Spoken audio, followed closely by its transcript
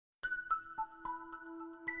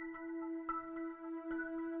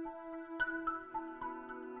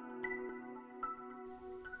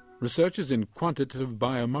Researchers in quantitative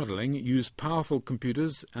biomodelling use powerful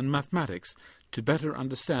computers and mathematics to better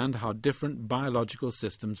understand how different biological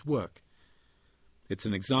systems work. It's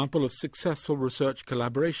an example of successful research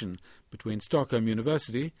collaboration between Stockholm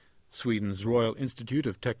University, Sweden's Royal Institute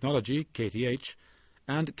of Technology, KTH,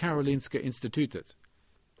 and Karolinska Institutet.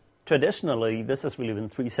 Traditionally, this has really been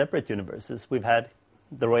three separate universities. We've had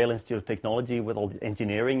the Royal Institute of Technology with all the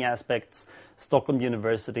engineering aspects, Stockholm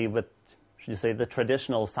University with, should you say, the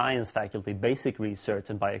traditional science faculty, basic research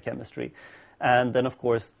and biochemistry. And then, of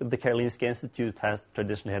course, the Karolinska Institute has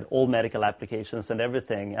traditionally had all medical applications and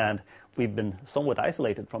everything, and we've been somewhat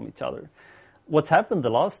isolated from each other. What's happened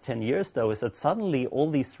the last 10 years, though, is that suddenly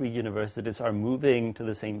all these three universities are moving to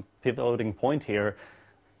the same pivoting point here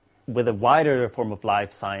with a wider form of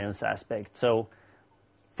life science aspect. So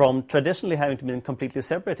from traditionally having to be in completely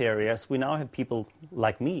separate areas, we now have people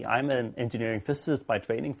like me. I'm an engineering physicist by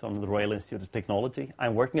training from the Royal Institute of Technology.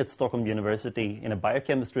 I'm working at Stockholm University in a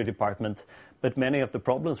biochemistry department, but many of the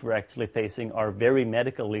problems we're actually facing are very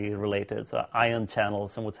medically related, so ion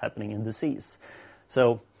channels and what's happening in disease.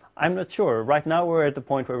 So I'm not sure. Right now we're at the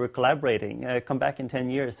point where we're collaborating. Come back in 10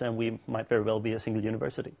 years and we might very well be a single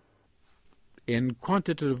university. In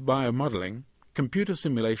quantitative biomodelling, computer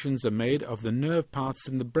simulations are made of the nerve paths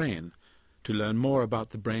in the brain to learn more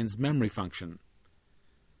about the brain's memory function.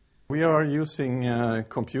 We are using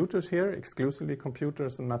computers here, exclusively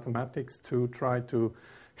computers and mathematics, to try to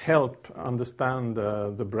help understand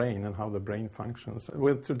the brain and how the brain functions.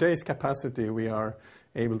 With today's capacity, we are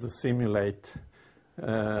able to simulate,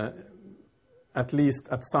 at least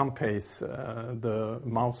at some pace, the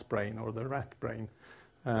mouse brain or the rat brain.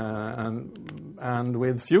 And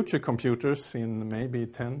with future computers in maybe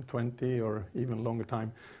 10, 20 or even longer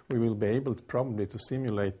time, we will be able to probably to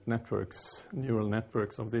simulate networks, neural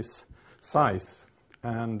networks of this size.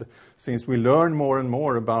 And since we learn more and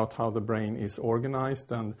more about how the brain is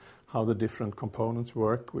organized and how the different components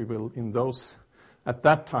work, we will at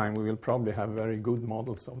that time we will probably have very good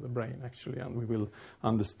models of the brain actually, and we will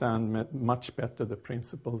understand much better the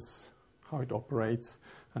principles, how it operates,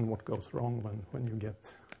 and what goes wrong when you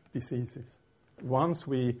get diseases. Once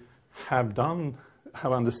we have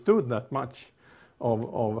understood that much of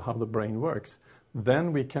how the brain works,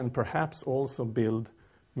 then we can perhaps also build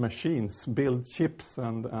machines, build chips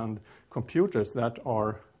and computers that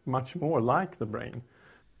are much more like the brain.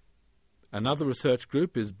 Another research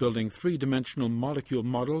group is building three-dimensional molecule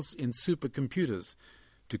models in supercomputers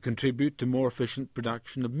to contribute to more efficient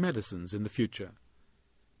production of medicines in the future.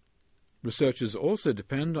 Researchers also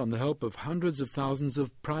depend on the help of hundreds of thousands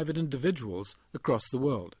of private individuals across the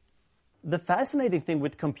world. The fascinating thing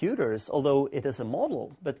with computers, although it is a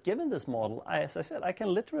model, but given this model, as I said, I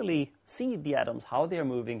can literally see the atoms, how they are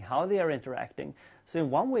moving, how they are interacting. So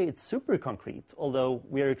in one way it's super concrete, although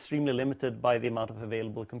we are extremely limited by the amount of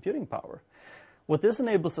available computing power. What this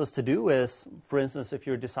enables us to do is, for instance, if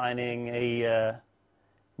you're designing a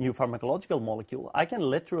new pharmacological molecule, I can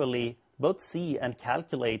literally both see and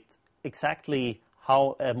calculate exactly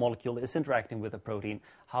how a molecule is interacting with a protein,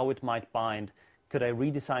 how it might bind. Could I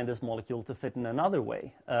redesign this molecule to fit in another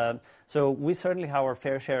way? So we certainly have our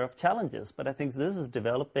fair share of challenges, but I think this is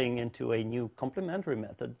developing into a new complementary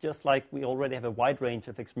method. Just like we already have a wide range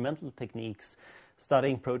of experimental techniques,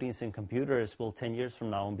 studying proteins in computers will 10 years from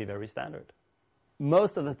now be very standard.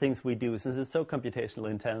 Most of the things we do, since it's so computationally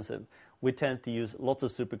intensive, we tend to use lots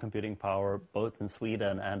of supercomputing power both in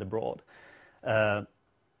Sweden and abroad.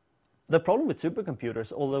 The problem with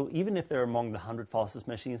supercomputers, although even if they're among the 100 fastest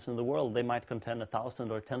machines in the world, they might contain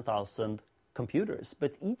 1,000 or 10,000 computers.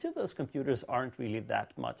 But each of those computers aren't really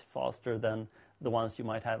that much faster than the ones you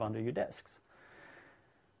might have under your desks.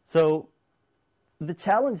 So the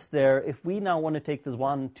challenge there, if we now want to take this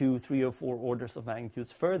 1, 2, 3, or 4 orders of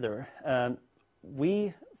magnitudes further,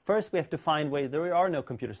 first we have to find ways. There are no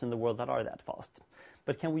computers in the world that are that fast.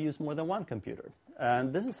 But can we use more than one computer?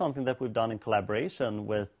 And this is something that we've done in collaboration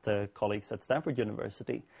with colleagues at Stanford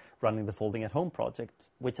University, running the Folding at Home project,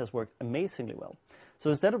 which has worked amazingly well. So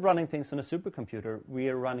instead of running things on a supercomputer, we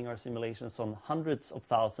are running our simulations on hundreds of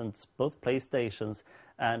thousands, both PlayStations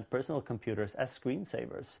and personal computers as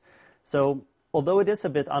screensavers. So although it is a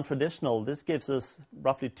bit untraditional, this gives us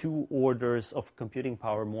roughly 2 orders of computing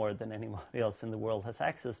power more than anyone else in the world has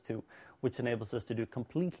access to, which enables us to do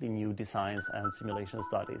completely new designs and simulation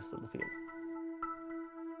studies in the field.